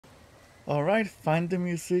Alright, find the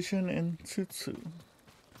musician in Tsutsu.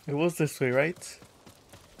 It was this way, right?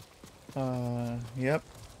 Yep.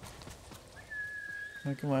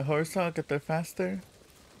 Look at my horse, I'll get there faster.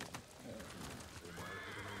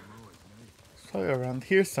 It's probably around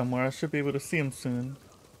here somewhere. I should be able to see him soon.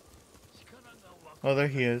 Oh, there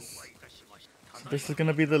he is. So this is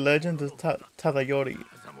gonna be the legend of Tadayori.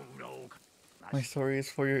 My story is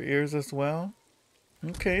for your ears as well.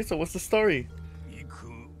 Okay, so what's the story?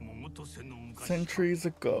 Centuries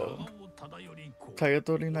ago,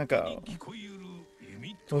 Tadayori Nagao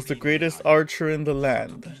was the greatest archer in the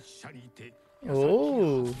land.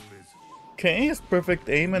 Oh, okay, his perfect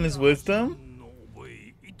aim and his wisdom.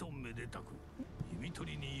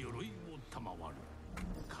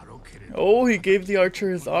 Oh, he gave the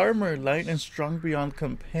archer his armor, light and strong beyond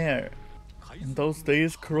compare. In those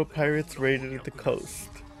days, cruel pirates raided the coast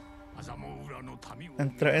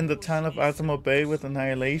and threatened the town of Azamo Bay with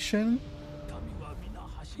annihilation.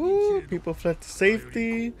 Ooh, people fled to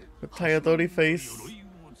safety, but Tadayori faced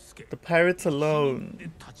the pirates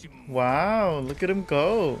alone. Wow, look at him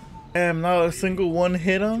go. Damn, not a single one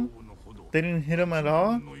hit him. They didn't hit him at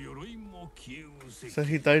all. So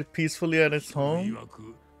he died peacefully at his home.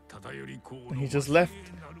 And he just left,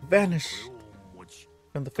 vanished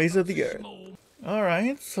from the face of the earth.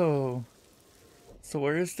 Alright, so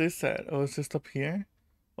where is this at? Oh, it's just up here?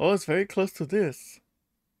 Oh, it's very close to this.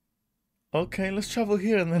 Okay, let's travel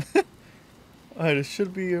here and then... Alright, it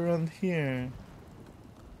should be around here.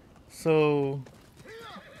 So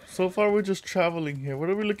far we're just traveling here. What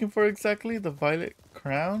are we looking for exactly? The violet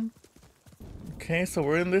crown? Okay, so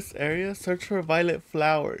we're in this area. Search for violet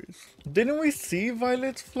flowers. Didn't we see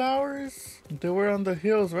violet flowers? They were on the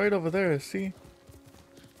hills right over there, see?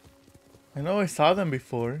 I know I saw them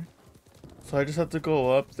before. So I just have to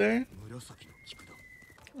go up there?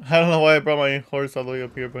 I don't know why I brought my horse all the way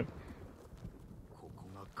up here, but...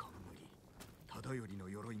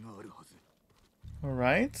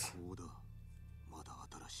 Alright.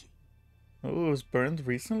 Oh, it was burned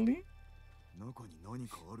recently?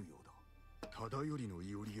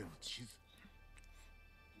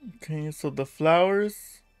 Okay, so the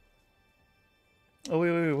flowers... Oh,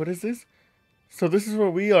 wait, what is this? So this is where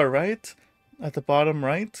we are, right? At the bottom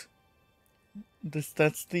right? That's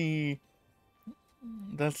the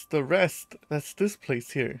rest. That's this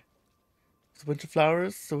place here. There's a bunch of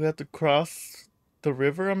flowers, so we have to cross the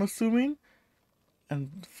river, I'm assuming?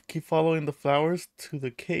 And keep following the flowers to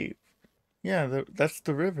the cave. Yeah, that's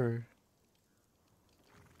the river.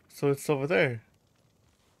 So it's over there.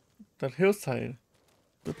 That hillside.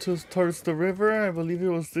 But towards the river, I believe it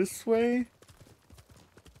was this way.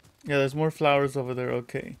 Yeah, there's more flowers over there,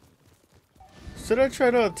 okay. Should I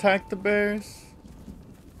try to attack the bears?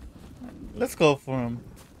 Let's go for them.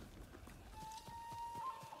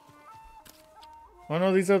 Oh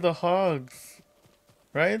no, these are the hogs.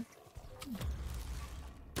 Right?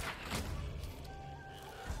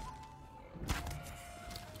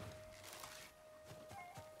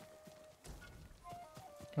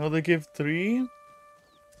 Oh, they give 3?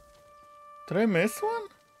 Did I miss one?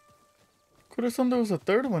 Could have sworn there was a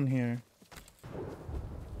third one here.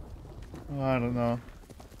 Oh, I don't know.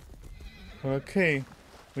 Okay,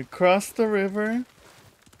 we crossed the river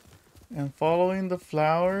and following the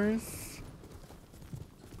flowers.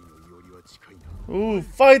 Ooh,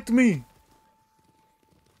 fight me!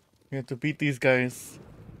 We have to beat these guys.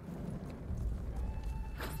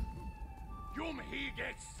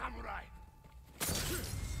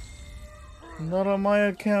 Not on my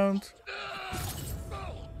account.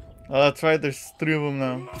 Oh, that's right, there's 3 of them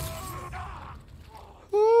now.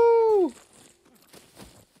 Woo!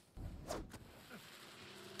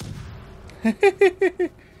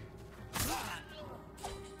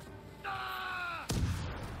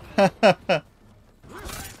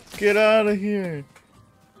 Get out of here.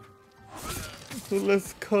 So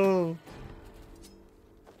let's go.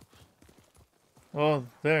 Oh,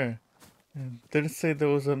 there. Didn't say there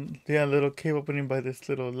was a little cave opening by this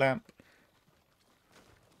little lamp.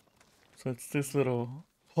 So it's this little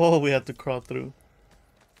hole we have to crawl through.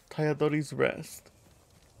 Tadayori's rest.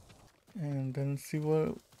 And then see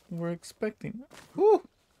what we're expecting. Woo!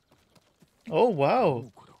 Oh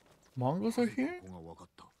wow! Mongols are here?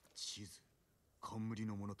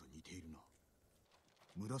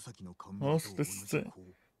 Oh, so this is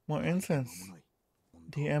more incense.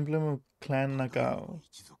 The emblem of Clan Nagao.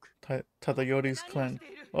 Tadayori's clan.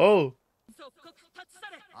 Oh!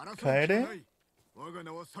 Kaede?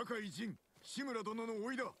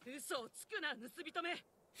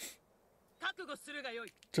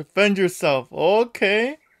 Defend yourself.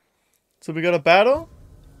 Okay. So we got a battle?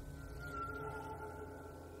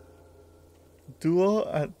 duel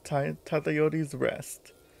at Tadayori's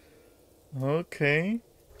rest. Okay.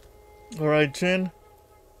 Alright, Jin.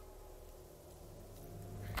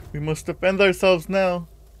 We must defend ourselves now.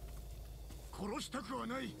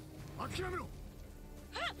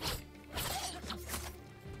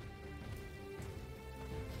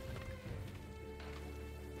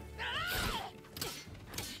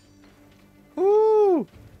 Woo!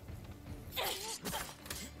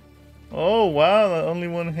 Oh wow, that only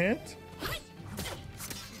one hit?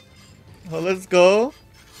 Oh, let's go.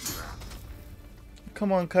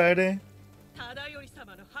 Come on, Kaede.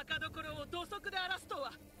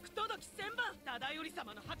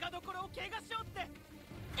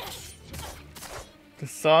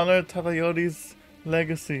 Dishonor Tadayori's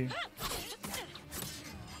legacy.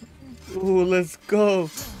 Ooh, let's go.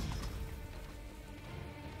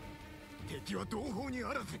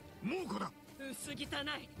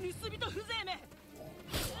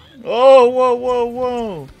 Oh, whoa, whoa,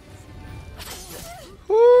 whoa.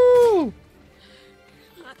 Woo!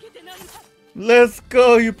 Let's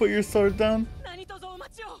go. You put your sword down.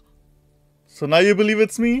 So now you believe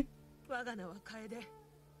it's me?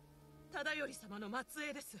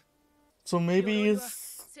 So maybe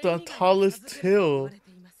it's the tallest hill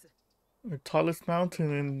or tallest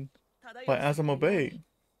mountain in by Azamo Bay.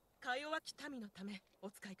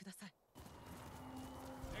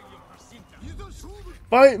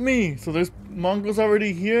 Fight me! So there's Mongols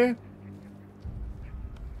already here?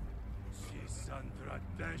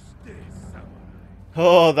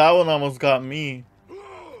 Oh, that one almost got me.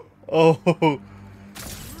 Oh.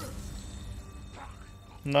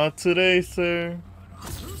 Not today, sir.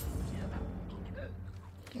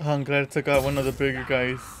 I'm glad I took out one of the bigger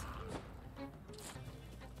guys.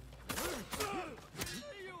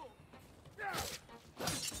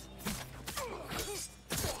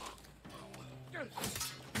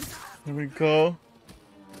 Here we go.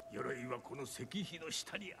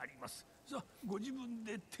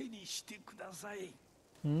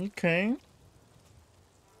 Okay.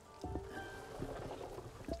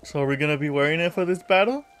 So are we gonna be wearing it for this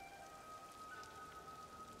battle?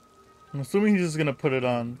 I'm assuming he's just gonna put it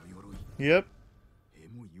on. Yep.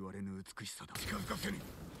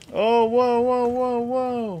 Oh, whoa, whoa, whoa,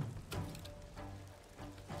 whoa.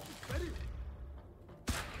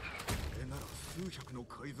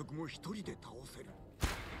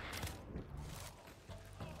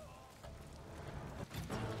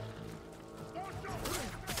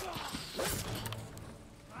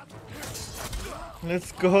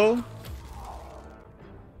 Let's go.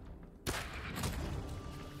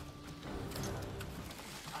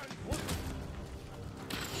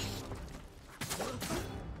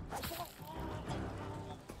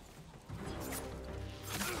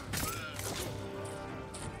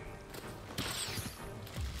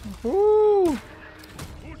 Woo!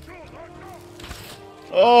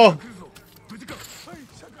 Oh!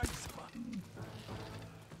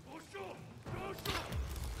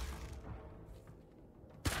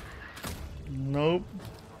 Nope.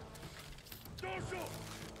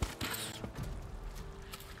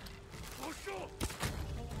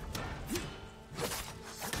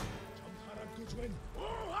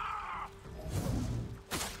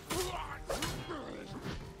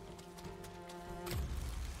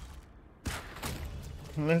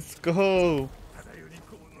 Let's go.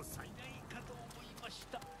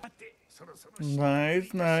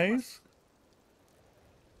 Nice, nice.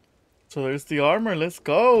 So there's the armor. Let's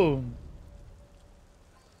go.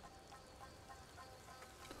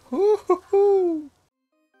 Woo-hoo-hoo.